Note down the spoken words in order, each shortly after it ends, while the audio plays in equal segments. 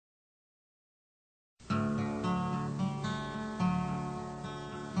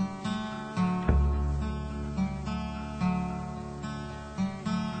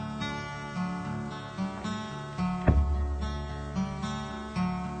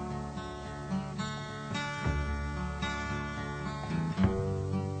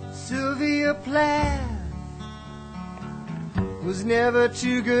Sylvia Plath was never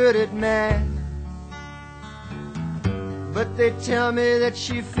too good at math, but they tell me that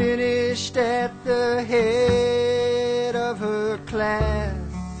she finished at the head of her class.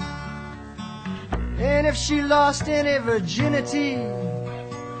 And if she lost any virginity,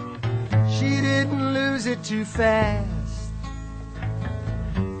 she didn't lose it too fast.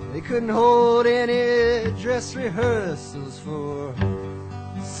 They couldn't hold any dress rehearsals for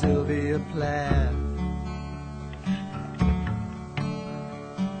Sylvia Plath.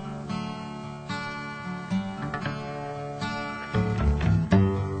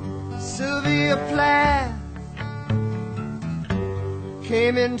 Sylvia Plath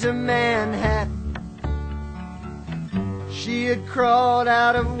came into Manhattan. She had crawled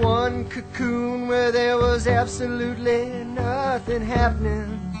out of one cocoon where there was absolutely nothing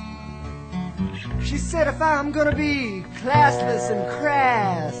happening. She said, if I'm gonna be classless and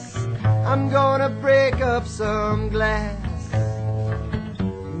crass, I'm gonna break up some glass.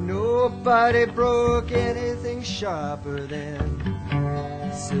 Nobody broke anything sharper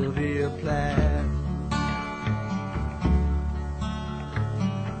than Sylvia Plath.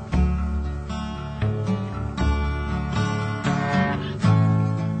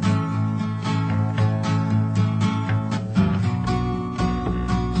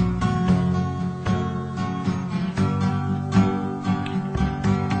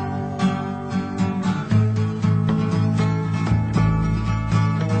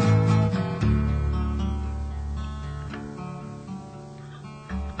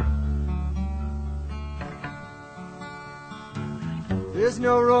 There's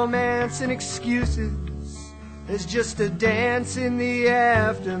no romance and excuses, there's just a dance in the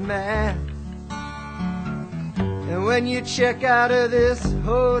aftermath. And when you check out of this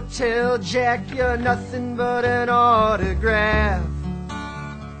hotel, Jack, you're nothing but an autograph.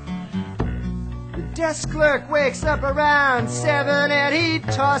 The desk clerk wakes up around 7 and he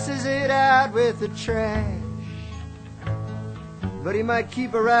tosses it out with the trash. But he might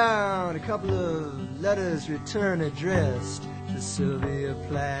keep around a couple of letters return addressed to Sylvia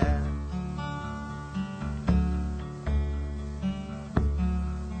Plath.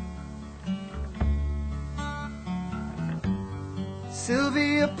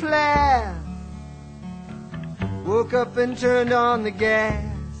 Sylvia Plath woke up and turned on the gas.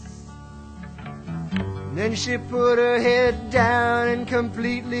 Then she put her head down and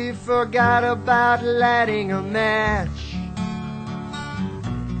completely forgot about lighting a match.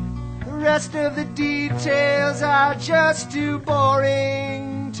 The rest of the details are just too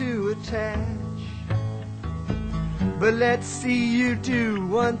boring to attach. But let's see you do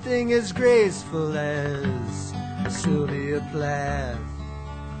one thing as graceful as Sylvia Plath.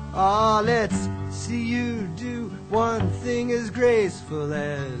 Oh, let's see you do one thing as graceful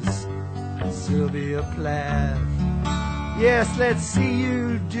as Sylvia Plath. Yes, let's see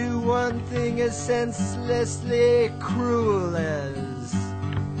you do one thing as senselessly cruel as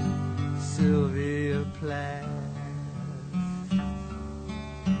Sylvia